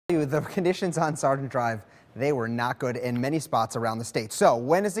The conditions on Sergeant Drive, they were not good in many spots around the state. So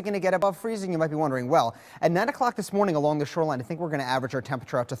when is it going to get above freezing? You might be wondering. Well, at 9 o'clock this morning along the shoreline, I think we're going to average our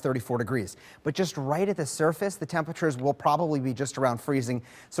temperature up to 34 degrees. But just right at the surface, the temperatures will probably be just around freezing.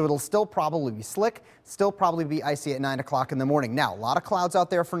 So it'll still probably be slick, still probably be icy at 9 o'clock in the morning. Now, a lot of clouds out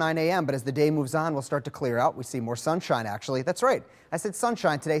there for 9 a.m., but as the day moves on, we'll start to clear out. We see more sunshine, actually. That's right. I said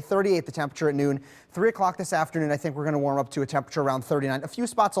sunshine today, 38 the temperature at noon. 3 o'clock this afternoon, I think we're going to warm up to a temperature around 39. A few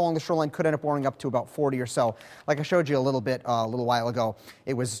spots along the shoreline could end up warming up to about 40 or so. Like I showed you a little while ago,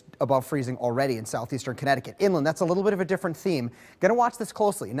 it was above freezing already in southeastern Connecticut. Inland, that's a little bit of a different theme. Going to watch this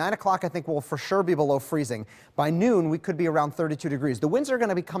closely. 9 o'clock, I think we'll for sure be below freezing. By noon, we could be around 32 degrees. The winds are going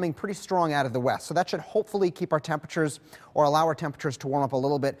to be coming pretty strong out of the west, so that should hopefully keep our temperatures or allow our temperatures to warm up a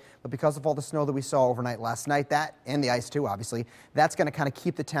little bit. But because of all the snow that we saw overnight last night, that and the ice too, obviously, that's going to kind of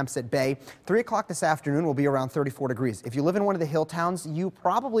keep the temps at bay. 3 o'clock this afternoon will be around 34 degrees. If you live in one of the hill towns, you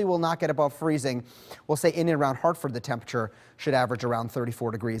probably will not get above freezing. We'll say in and around Hartford, the temperature should average around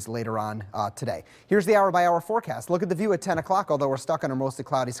 34 degrees later on today. Here's the hour-by-hour forecast. Look at the view at 10 o'clock. Although we're stuck under mostly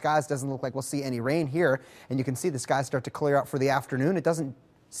cloudy skies, doesn't look like we'll see any rain here. And you can see the skies start to clear out for the afternoon. It doesn't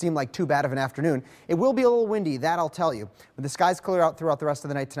seem like too bad of an afternoon. It will be a little windy, that I'll tell you. When the skies clear out throughout the rest of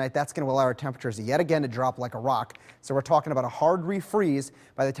the night tonight, that's going to allow our temperatures yet again to drop like a rock. So we're talking about a hard refreeze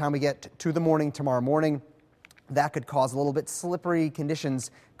by the time we get to the morning tomorrow morning. That could cause a little bit slippery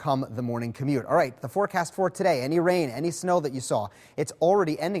conditions come the morning commute. All right, the forecast for today, any rain, any snow that you saw, it's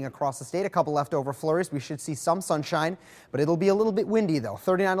already ending across the state. A couple leftover flurries. We should see some sunshine, but it'll be a little bit windy though.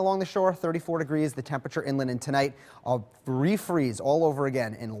 39 along the shore, 34 degrees, the temperature inland, and tonight a refreeze all over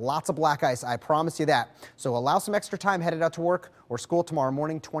again and lots of black ice. I promise you that. So allow some extra time headed out to work or school tomorrow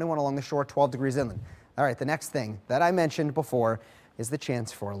morning. 21 along the shore, 12 degrees inland. All right, the next thing that I mentioned before is the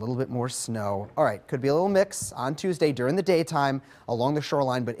chance for a little bit more snow. All right, could be a little mix on Tuesday during the daytime along the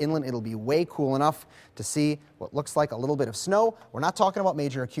shoreline, but inland it'll be way cool enough to see what looks like a little bit of snow. We're not talking about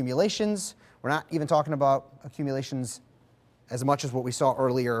major accumulations. We're not even talking about accumulations as much as what we saw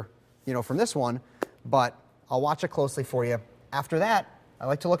earlier, from this one, but I'll watch it closely for you. After that, I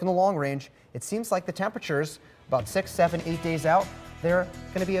like to look in the long range. It seems like the temperatures about 6, 7, 8 days out, they're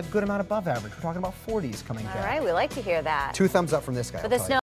going to be a good amount above average. We're talking about 40s coming down. All right, we like to hear that. 2 thumbs up from this guy. But the snow